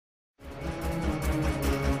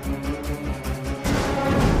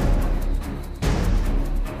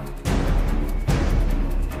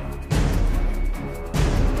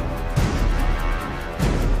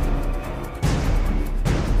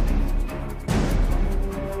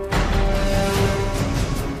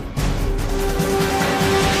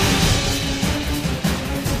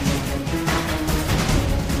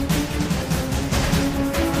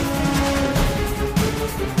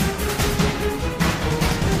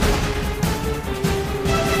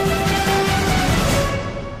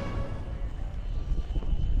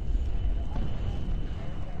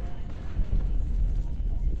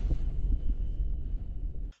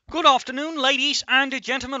Good afternoon, ladies and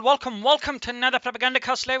gentlemen. Welcome to another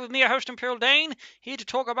Propagandacast with me, your host Imperial Dane, here to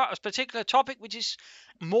talk about a particular topic, which is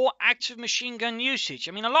more active machine gun usage.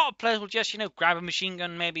 I mean, a lot of players will just, grab a machine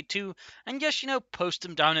gun, maybe two, and just, post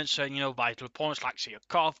them down at certain, vital points, like, say, a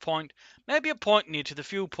carve point, maybe a point near to the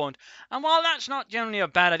fuel point. And while that's not generally a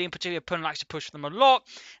bad idea, particularly if opponent likes to push them a lot,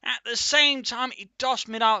 at the same time, it does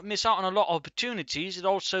miss out on a lot of opportunities. It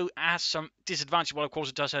also has some disadvantages. Well, of course,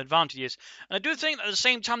 it does have advantages. And I do think that at the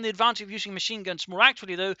same time, the advantage of using machine guns more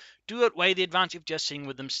actively, though, do outweigh the advantage of just sitting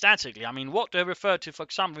with them statically. I mean, what do I refer to, for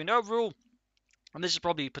example, in overall, and this is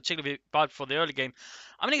probably particularly bad for the early game,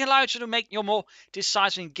 I mean, it can allow you to make your more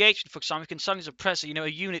decisive engagement. For example, you can suddenly suppress a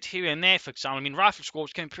unit here and there, for example. I mean, rifle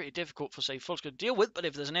squads can be pretty difficult for, say, folks to deal with, but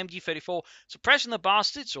if there's an MG34 suppressing the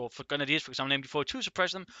bastards, or for grenadiers, for example, an MG42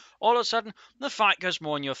 suppress them, all of a sudden, the fight goes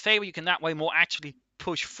more in your favor. You can that way more actively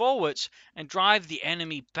push forwards and drive the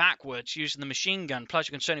enemy backwards using the machine gun. Plus,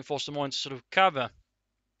 you can certainly force them more into sort of cover.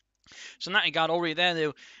 So in that regard, already there,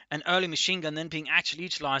 though, an early machine gun then being actually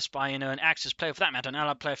utilized by an Axis player, for that matter, an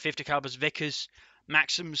allied player, 50 calibers, Vickers,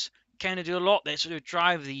 Maxims, can do a lot. They sort of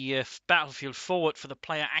drive the battlefield forward for the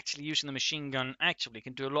player actually using the machine gun actively.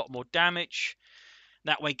 Can do a lot more damage.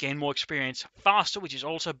 That way, gain more experience faster, which is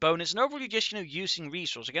also a bonus. And overall, just, using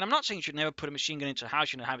resource. Again, I'm not saying you should never put a machine gun into a house,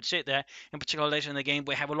 have it sit there. In particular, later in the game,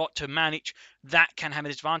 we have a lot to manage. That can have an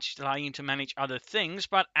advantage to allow you to manage other things.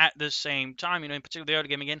 But at the same time, in particular, the early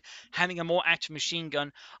game, again, having a more active machine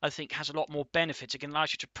gun, I think, has a lot more benefits. It can allow you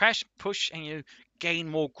to press, push, and, gain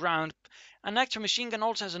more ground. An active machine gun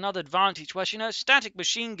also has another advantage, where, static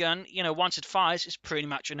machine gun, once it fires, is pretty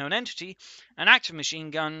much a known entity. An active machine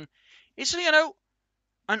gun is,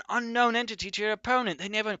 an unknown entity to your opponent. They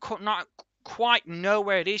never not quite know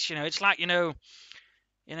where it is. It's like the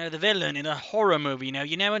villain in a horror movie.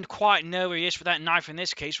 You never quite know where he is with that knife. In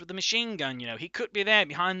this case, with the machine gun. He could be there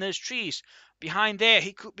behind those trees. Behind there,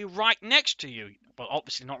 he could be right next to you. Well,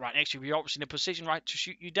 obviously not right next to you. You're obviously in a position right to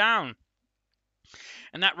shoot you down.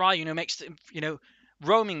 And that right, makes the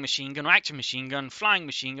roaming machine gun or active machine gun, flying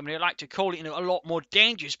machine gun, but I like to call it, a lot more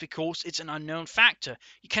dangerous because it's an unknown factor.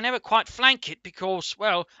 You can never quite flank it because,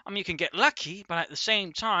 well, I mean, you can get lucky, but at the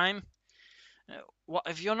same time, what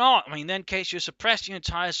if you're not? I mean, then in case you're suppressed, your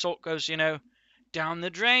entire assault goes, down the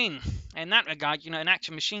drain. In that regard, an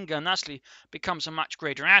active machine gun actually becomes a much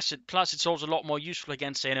greater asset. Plus, it's also a lot more useful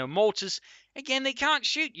against, say, mortars. Again, they can't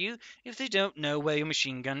shoot you if they don't know where your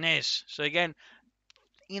machine gun is. So again,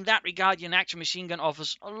 in that regard, an active machine gun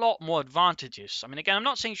offers a lot more advantages. I mean, again, I'm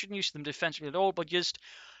not saying you shouldn't use them defensively at all, but just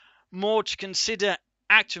more to consider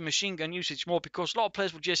active machine gun usage more, because a lot of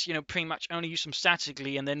players will just, pretty much only use them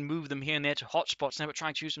statically and then move them here and there to hotspots, never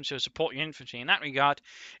trying to use them to support your infantry. In that regard,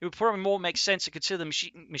 it would probably more make sense to consider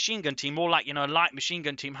the machine gun team more like, a light machine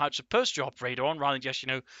gun team, how it's supposed to operate on, rather than just,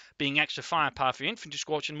 being extra firepower for your infantry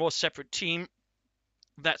squad, and more separate team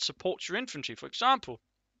that supports your infantry, for example.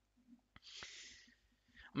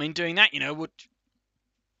 I mean, doing that, would,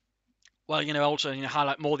 well, also,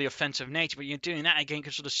 highlight more the offensive nature. But you're doing that again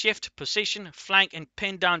can sort of shift position, flank, and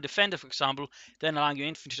pin down defender, for example, then allowing your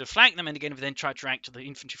infantry to flank them. And again, if they then try to react to the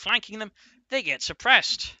infantry flanking them, they get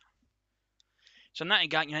suppressed. So in that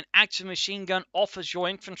regard, an active machine gun offers your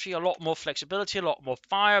infantry a lot more flexibility, a lot more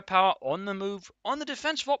firepower on the move, on the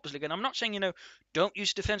defensive opposite. Again, I'm not saying, don't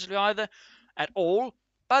use it defensively either at all.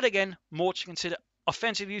 But again, more to consider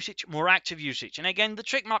offensive usage, more active usage. And again, the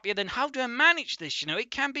trick might be then, how do I manage this?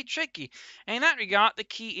 It can be tricky. And in that regard, the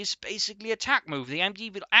key is basically attack move. The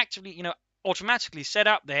MG will actively, automatically set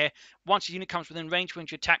up there once the unit comes within range when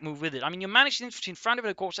you attack move with it. I mean, you manage the infantry in front of it,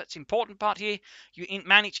 of course, that's the important part here. You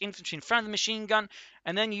manage infantry in front of the machine gun,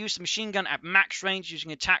 and then you use the machine gun at max range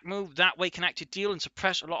using attack move. That way you can actually deal and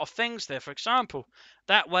suppress a lot of things there, for example.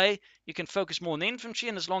 That way you can focus more on the infantry,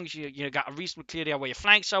 and as long as you got a reasonable clear idea where your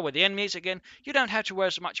flanks are, where the enemy is, again, you don't have to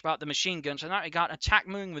worry so much about the machine guns. In that regard, attack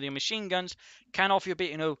moving with your machine guns can offer you a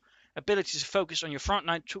bit, ability to focus on your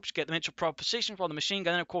frontline troops, get them into proper positions, while the machine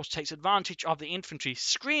gun then, of course, takes advantage of the infantry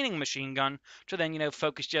screening machine gun to then,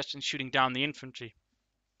 focus just on shooting down the infantry.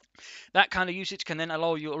 That kind of usage can then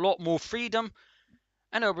allow you a lot more freedom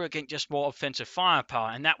and over again just more offensive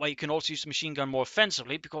firepower. And that way you can also use the machine gun more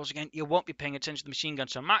offensively, because again, you won't be paying attention to the machine gun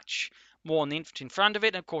so much, more on the infantry in front of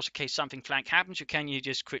it. And of course, in case something flank happens, you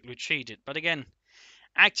just quickly retreat it. But again,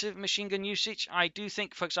 active machine gun usage, I do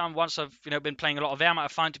think, for example, once I've been playing a lot of Wehrmacht, I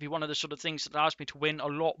find to be one of the sort of things that allows me to win a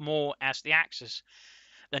lot more as the Axis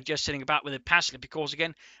than just sitting about with it passively, because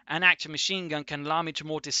again, an active machine gun can allow me to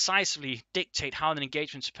more decisively dictate how an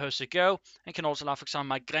engagement is supposed to go, and can also allow, for example,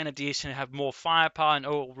 my grenadiers to have more firepower, and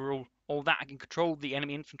overall, all that, I can control the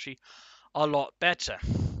enemy infantry a lot better.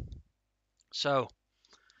 So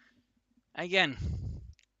again,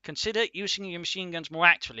 consider using your machine guns more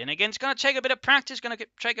actively. And again, it's going to take a bit of practice, going to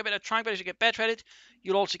take a bit of trying, but as you get better at it,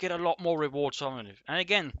 you'll also get a lot more rewards from it. And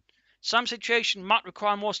again, some situation might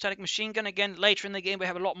require more static machine gun. Again, later in the game, we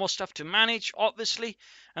have a lot more stuff to manage, obviously.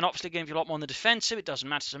 And obviously, again, if you're a lot more on the defensive, it doesn't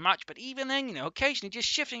matter so much. But even then, occasionally just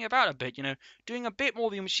shifting about a bit, doing a bit more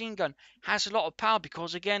with your machine gun has a lot of power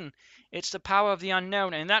because, again, it's the power of the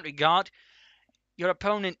unknown. And in that regard, your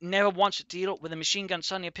opponent never wants to deal with a machine gun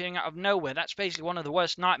suddenly appearing out of nowhere. That's basically one of the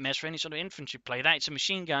worst nightmares for any sort of infantry play. That it's a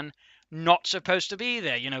machine gun not supposed to be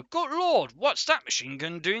there. Good lord, what's that machine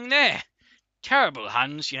gun doing there? Terrible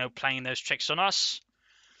Huns, playing those tricks on us.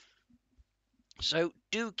 So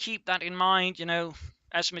do keep that in mind,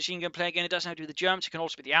 as a machine gun player. Again, it doesn't have to do the Germans, it can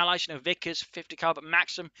also be the Allies, Vickers, 50 caliber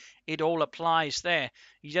Maxim, it all applies there.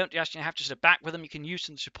 You don't just have to sit back with them, you can use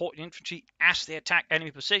them to support your infantry as they attack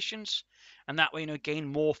enemy positions, and that way, gain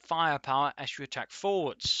more firepower as you attack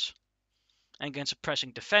forwards. And again,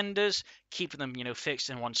 suppressing defenders, keeping them,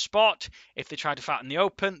 fixed in one spot. If they try to fight in the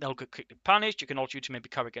open, they'll get quickly punished. You can also use to maybe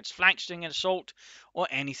cover against flanks during an assault or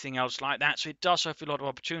anything else like that. So it does offer a lot of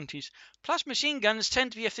opportunities. Plus, machine guns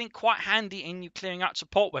tend to be, I think, quite handy in you clearing out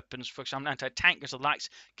support weapons. For example, anti-tankers or the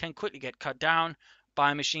likes can quickly get cut down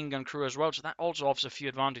by a machine gun crew as well. So that also offers a few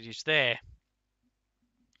advantages there.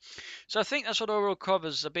 So I think that sort of overall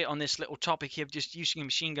covers a bit on this little topic here of just using a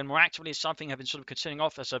machine gun more actively. Is something I've been sort of considering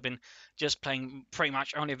off as I've been just playing pretty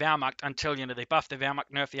much only Wehrmacht until, they buffed the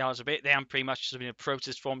Wehrmacht, nerfed the Allies a bit. Then I'm pretty much just in a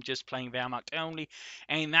process form just playing Wehrmacht only.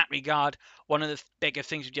 And in that regard, one of the bigger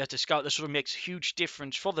things we just discussed that sort of makes a huge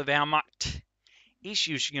difference for the Wehrmacht is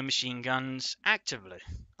using your machine guns actively.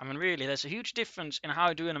 I mean, really, there's a huge difference in how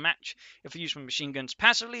I do in a match if I use my machine guns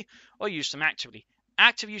passively or use them actively.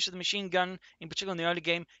 Active use of the machine gun, in particular in the early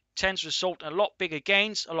game, tends to result in a lot bigger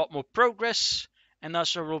gains, a lot more progress, and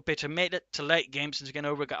thus a little bit of mid to late game, since again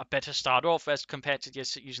over got a better start off as compared to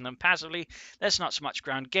just using them passively. There's not so much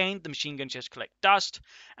ground gain, the machine guns just collect dust,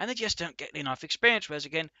 and they just don't get enough experience, whereas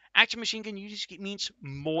again, active machine gun usually means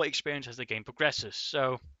more experience as the game progresses.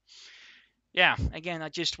 So yeah, again, I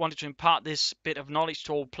just wanted to impart this bit of knowledge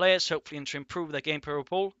to all players, hopefully, and to improve their gameplay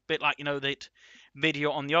overall. A bit like, that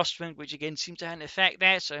video on the Ostwind, which again seems to have an effect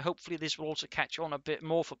there. So hopefully this will also catch on a bit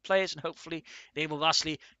more for players, and hopefully they will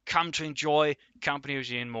lastly come to enjoy Company of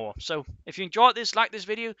Zealand more. So if you enjoyed this, like this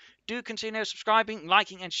video, do consider subscribing,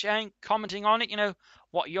 liking, and sharing, commenting on it,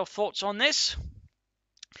 what are your thoughts on this.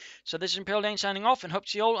 So this is Imperial Dane signing off, and hope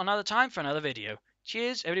to see you all another time for another video.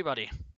 Cheers, everybody.